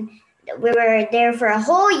we were there for a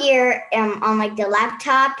whole year on like the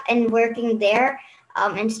laptop and working there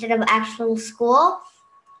instead of actual school.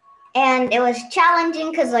 And it was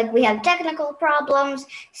challenging because like we have technical problems,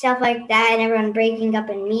 stuff like that, and everyone breaking up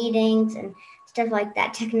in meetings and stuff like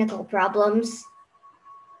that, technical problems.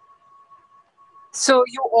 So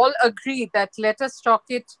you all agree that Let Us Talk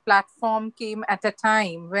It platform came at a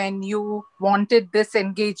time when you wanted this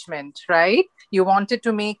engagement, right? You wanted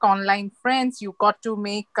to make online friends. You got to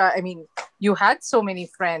make, you had so many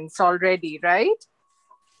friends already, right?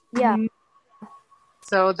 Yeah.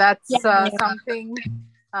 So that's something,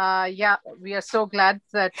 we are so glad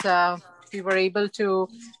that we were able to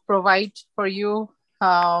provide for you.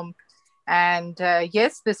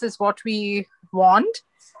 Yes, this is what we want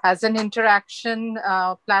as an interaction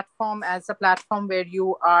platform, as a platform where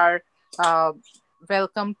you are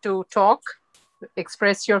welcome to talk,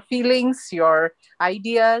 express your feelings, your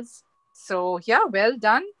ideas. So yeah, well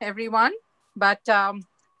done, everyone. But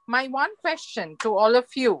my one question to all of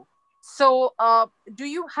you. So do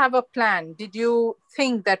you have a plan? Did you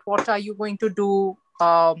think that what are you going to do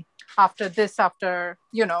after this, after,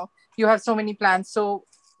 you have so many plans. So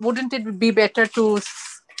wouldn't it be better to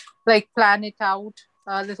like plan it out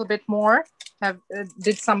a little bit more?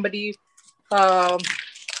 Did somebody have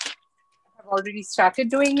already started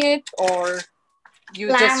doing it, or you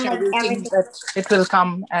just are waiting that it will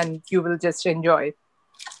come and you will just enjoy it?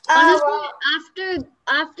 Honestly,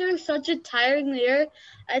 after such a tiring year,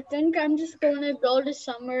 I think I'm just going to go to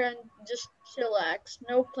summer and just chillax.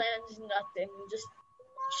 No plans, nothing. Just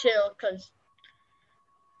chill, because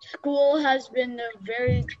school has been a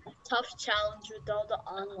very tough challenge with all the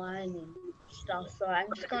online and stuff. So I'm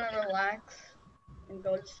just going to relax and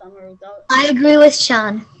go to summer without. I agree with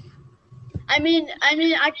Sean. I mean,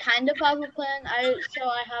 I kind of have a plan. I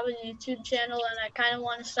have a YouTube channel and I kind of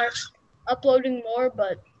want to start uploading more,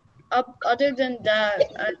 but other than that,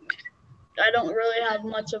 I don't really have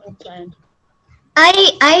much of a plan.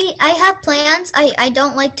 I have plans. I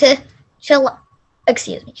don't like to chill.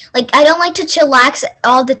 Excuse me. Like, I don't like to chillax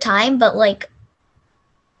all the time, but like,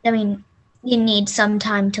 I mean, you need some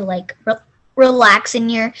time to like relax in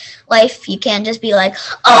your life. You can't just be like,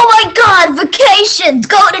 oh my God, vacations,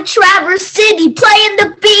 go to Traverse City, play in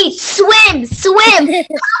the beach, swim,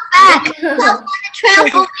 come back,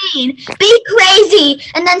 jump on the trampoline, be crazy,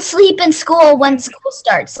 and then sleep in school when school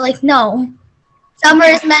starts. Like, no. Summer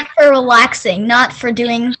is meant for relaxing, not for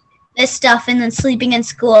doing this stuff and then sleeping in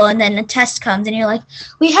school, and then a test comes and you're like,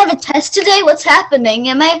 we have a test today? What's happening?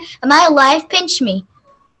 Am I alive? Pinch me.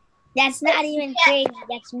 That's not even crazy.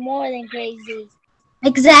 That's more than crazy.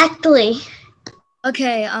 Exactly.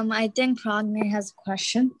 Okay, I think Pragner has a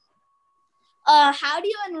question. How do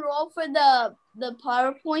you enroll for the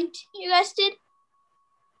PowerPoint you guys did?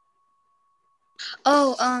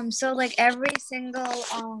 Oh, so like every single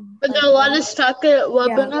For the LetUsTalkIt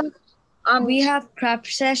webinar, we have prep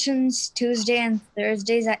sessions Tuesday and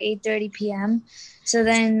Thursdays at 8:30 p.m. So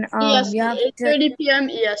then EST, you have 8:30 p.m.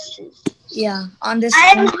 EST. Yeah, on this.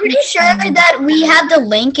 I'm pretty sure that we have the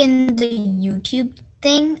link in the YouTube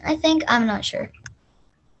thing, I think. I'm not sure.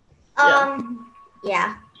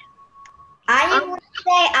 Yeah. I would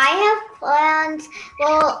say I have plans.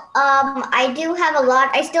 Well, I do have a lot.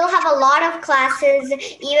 I still have a lot of classes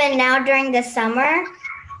even now during the summer.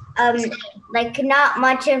 Like not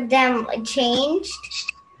much of them changed.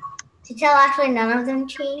 To tell, actually, none of them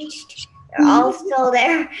changed. They're all still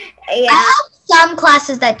there. Yeah. I have some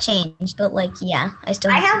classes that changed, but like, yeah, I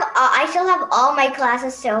still have. I still have all my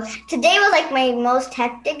classes. So today was like my most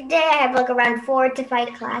hectic day. I have like around 4 to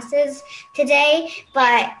 5 classes today.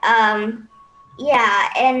 But yeah,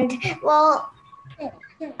 and well,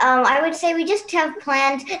 I would say we just have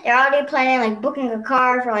plans. They're already planning like booking a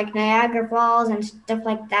car for like Niagara Falls and stuff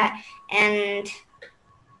like that. And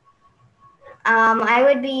I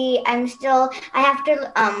have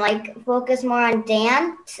to like focus more on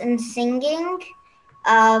dance and singing,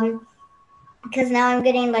 because now I'm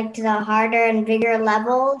getting like to the harder and bigger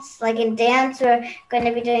levels. Like in dance, we're going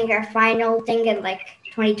to be doing our final thing in like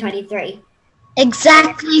 2023.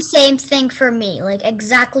 Exactly same thing for me, like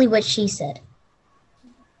exactly what she said.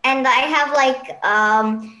 And I have like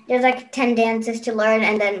there's like 10 dances to learn,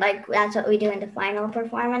 and then like that's what we do in the final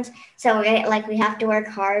performance. So we have to work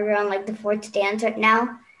harder on like the 4th dance right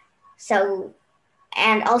now. So,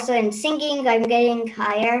 and also in singing, I'm getting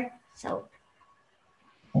higher. So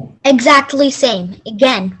exactly same.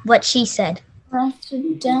 Again, what she said. I have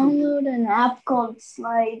to download an app called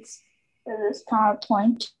Slides for this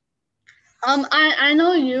PowerPoint. I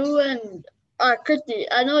know you and Kriti,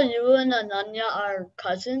 I know you and Ananya are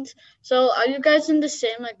cousins. So are you guys in the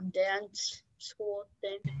same like dance school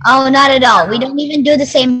thing? Oh, not at all. We don't even do the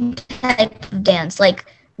same type of dance. Like,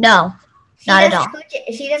 no, not at all.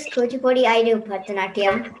 She does kuchipudi, I do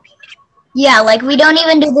Bharatanatyam. Yeah, like we don't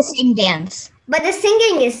even do the same dance. But the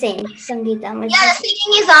singing is same, Sangeetam. Yeah, the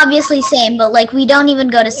singing is obviously same, but like we don't even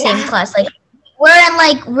go to same class. Like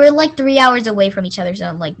we're like 3 hours away from each other, so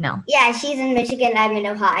I'm like, no. Yeah, she's in Michigan, I'm in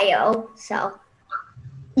Ohio, so.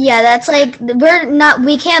 Yeah, that's like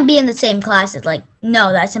we can't be in the same classes. Like,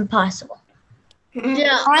 no, that's impossible.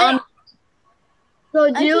 Yeah.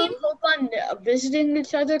 So do you hope on visiting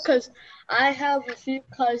each other? Because I have a few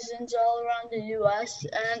cousins all around the U.S.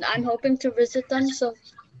 and I'm hoping to visit them. So,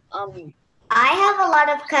 I have a lot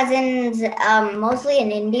of cousins, mostly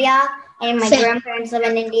in India, and my grandparents live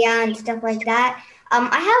in India and stuff like that.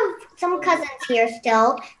 I have some cousins here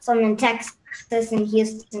still, some in Texas and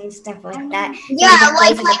Houston, stuff like that. Yeah,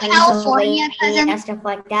 like my California cousins, stuff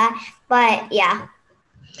like that. But yeah.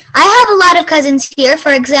 I have a lot of cousins here.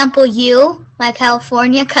 For example, you, my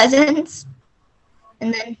California cousins,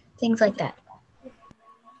 and then things like that.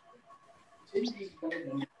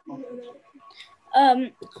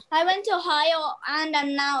 I went to Ohio, and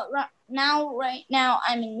I'm right now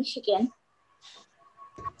I'm in Michigan.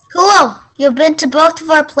 Cool. You've been to both of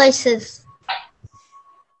our places.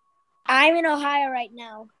 I'm in Ohio right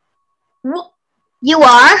now. You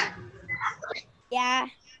are? Yeah.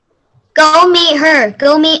 Go meet her.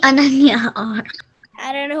 Go meet Ananya.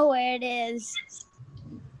 I don't know where it is.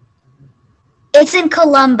 It's in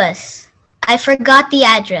Columbus. I forgot the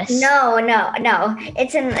address. No.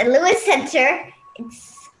 It's in Lewis Center.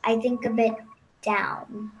 It's, I think, a bit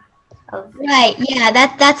down. Right. Yeah.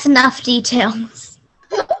 That's enough details.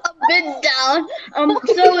 A bit down.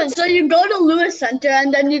 So you go to Lewis Center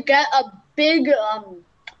and then you get a big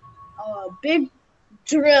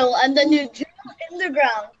drill, and then you drill in the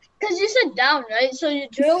ground. Because you said down, right? So you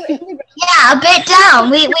drill in the ground. Yeah, a bit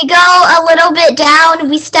down. We go a little bit down.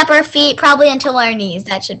 We step our feet probably until our knees.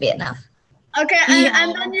 That should be enough. Okay,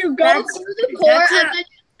 and then you go through the core, and then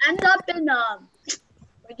you end up in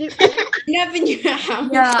Up in your house.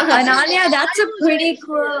 Yeah, Ananya, that's a pretty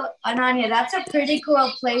cool. Ananya, that's a pretty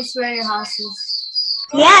cool place where your house is.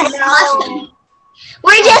 Yes, awesome.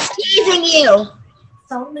 We're just teasing you.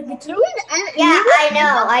 Yeah,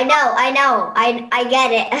 I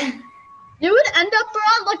get it. You would end up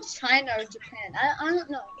around like China or Japan. I don't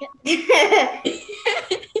know.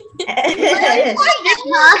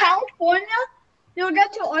 California, you'll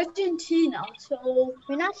get to Argentina. So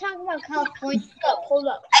We're not talking about California. hold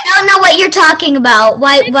up. I don't know what you're talking about.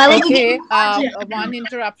 Why would you? Okay, one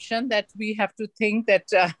interruption that we have to think that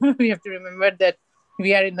we have to remember that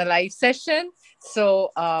we are in the live session.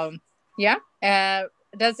 So,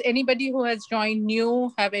 does anybody who has joined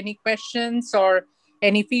new have any questions or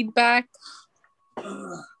any feedback?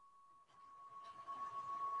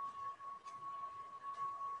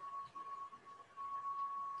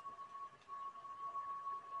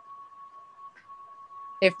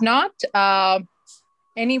 If not,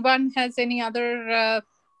 anyone has any other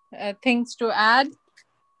things to add?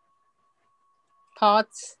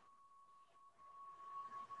 Thoughts?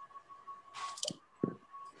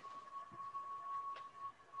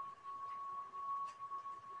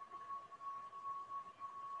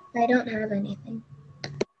 I don't have anything.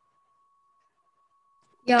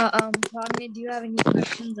 Yeah, Tommy, do you have any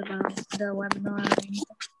questions about the webinar or anything?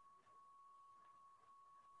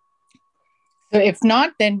 So if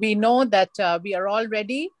not, then we know that we are all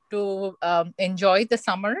ready to enjoy the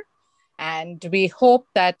summer. And we hope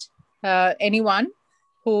that anyone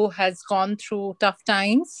who has gone through tough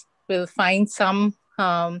times will find some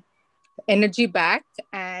energy back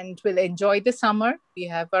and will enjoy the summer. We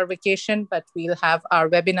have our vacation, but we'll have our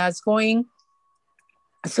webinars going.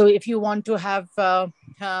 So if you want to have,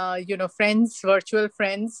 friends, virtual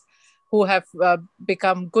friends who have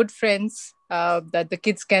become good friends that the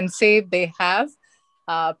kids can say they have,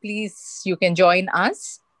 please, you can join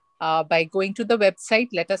us by going to the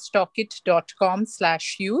website,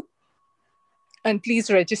 LetUsTalkIt.com/youth. And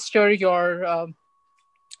please register your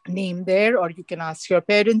name there, or you can ask your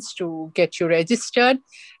parents to get you registered.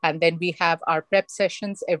 And then we have our prep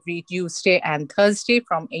sessions every Tuesday and Thursday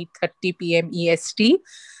from 8:30 p.m. EST.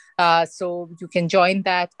 So you can join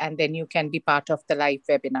that, and then you can be part of the live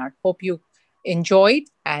webinar. Hope you enjoyed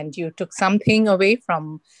and you took something away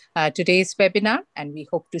from today's webinar, and we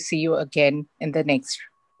hope to see you again in the next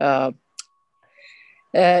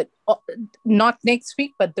not next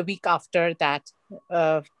week, but the week after that,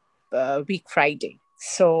 week Friday.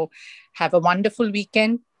 So have a wonderful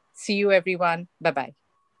weekend. See you, everyone. Bye-bye.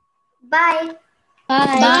 Bye.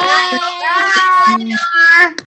 Bye. Bye. Bye.